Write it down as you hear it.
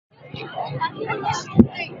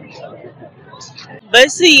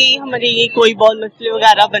बस यही हमारी कोई बहुत मसले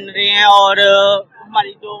वगैरह बन रहे हैं और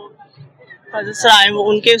हमारी जो सदस्य वो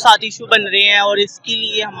उनके साथ इशू बन रहे हैं और इसके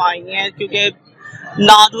लिए हम आए हैं क्योंकि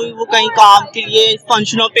ना तो वो कहीं काम के लिए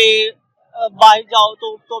फंक्शनों पे बाहर जाओ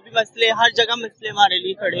तो भी मसले, हर जगह मसले हमारे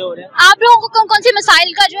लिए खड़े हो रहे हैं। आप लोगों को कौन कौन से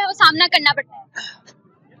मसाइल का जो है वो सामना करना पड़ता है?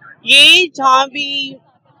 ये जहाँ भी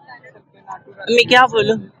मैं क्या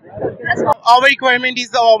बोलूं, Our requirement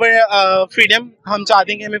is our freedom। हम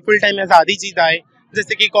चाहते हैं कि हमें फुल टाइम आज़ादी दी जाए,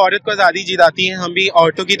 जैसे कि एक औरत को आज़ादी दी जाती है, हम भी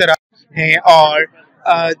औरतों की तरह हैं और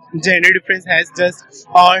जेंडर डिफरेंस है जस्ट,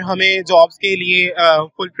 और हमें जॉब्स के लिए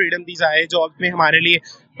फुल फ्रीडम दी जाए, जॉब्स में हमारे लिए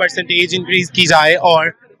परसेंटेज इंक्रीज की जाए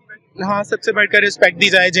और हाँ सबसे बढ़कर रिस्पेक्ट दी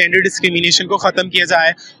जाए, जेंडर डिस्क्रिमिनेशन को ख़त्म किया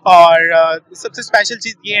जाए और सबसे स्पेशल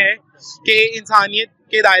चीज़ ये है कि इंसानियत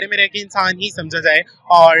के दायरे में रह के इंसान ही समझा जाए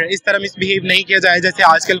और इस तरह मिसबिहेव नहीं किया जाए जैसे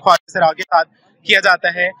आजकल ख्वाजा के साथ किया जाता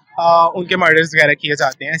है, उनके मर्डर्स वगैरह किए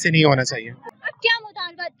जाते हैं, ऐसे नहीं होना चाहिए। क्या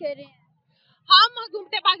मुतालबात कर रहे हैं? हम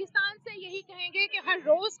हुकूमत पाकिस्तान से यही कहेंगे कि हर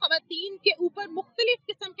रोज खवातीन के ऊपर मुख्तलिफ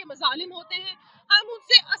किस्म के मजालिम होते हैं, हम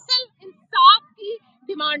उनसे असल इंसाफ की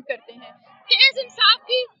डिमांड करते हैं कि इस इंसाफ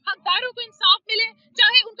की हकदारों को इंसाफ मिले,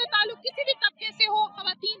 चाहे उनका ताल्लुक किसी भी तबके से हो।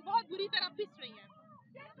 खवातीन बहुत बुरी तरह पिस रही हैं।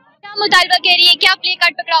 क्या मुतालबा कह रही है? क्या प्ले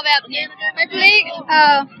कार्ड पकड़ा हुआ है आपने?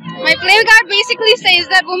 My play card basically says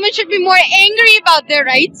that women should be more angry about their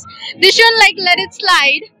rights. They shouldn't like let it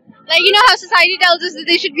slide. Like, you know how society tells us that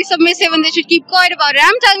they should be submissive and they should keep quiet about it.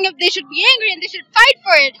 I'm telling them they should be angry and they should fight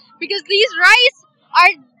for it because these rights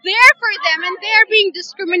are there for them and they are being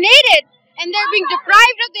discriminated and they're being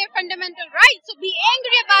deprived of their fundamental rights. So be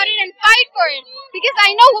angry about it and fight for it because I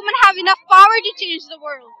know women have enough power to change the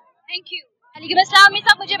world. Thank you. वालेकुम अस्सलाम।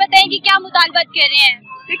 साहब मुझे बताएं कि क्या मुतालबात कर रहे हैं?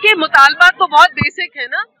 देखिए मुतालबात तो बहुत बेसिक है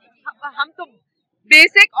ना, हम तो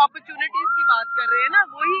बेसिक अपॉर्चुनिटीज की बात कर रहे हैं ना,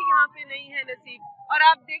 वही यहाँ पे नहीं है नसीब। और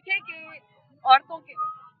आप देखें कि औरतों के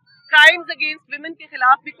क्राइम्स अगेंस्ट विमेन के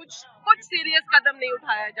खिलाफ भी कुछ सीरियस कदम नहीं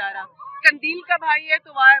उठाया जा रहा। कंदील का भाई है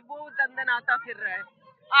तो वो दंदनाता फिर रहा है।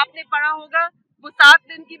 आपने पढ़ा होगा वो 7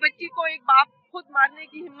 दिन की बच्ची को एक बाप खुद मारने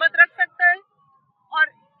की हिम्मत रख सकता है, और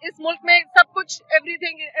इस मुल्क में सब कुछ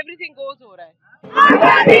एवरीथिंग गोज हो रहा है।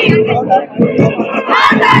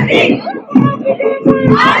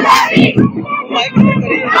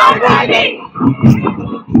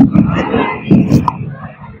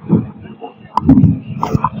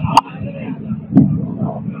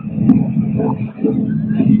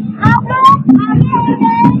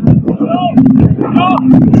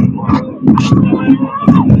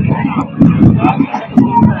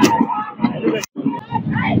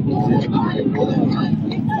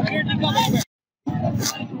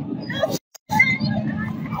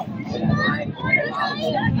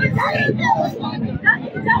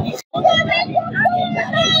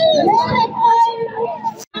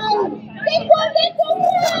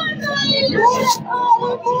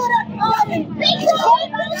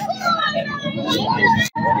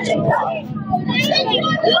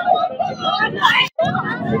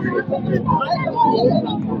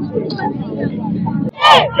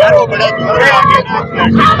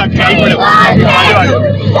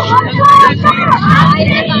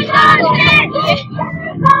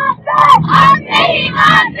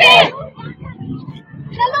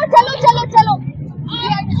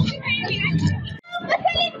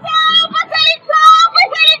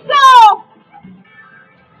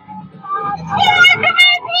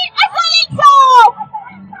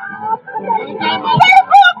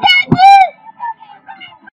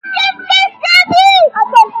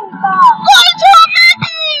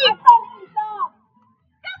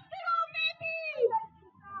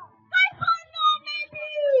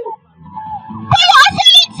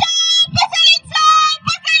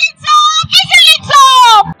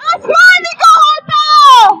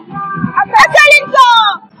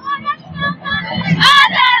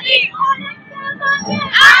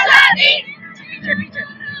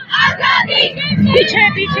 पीछे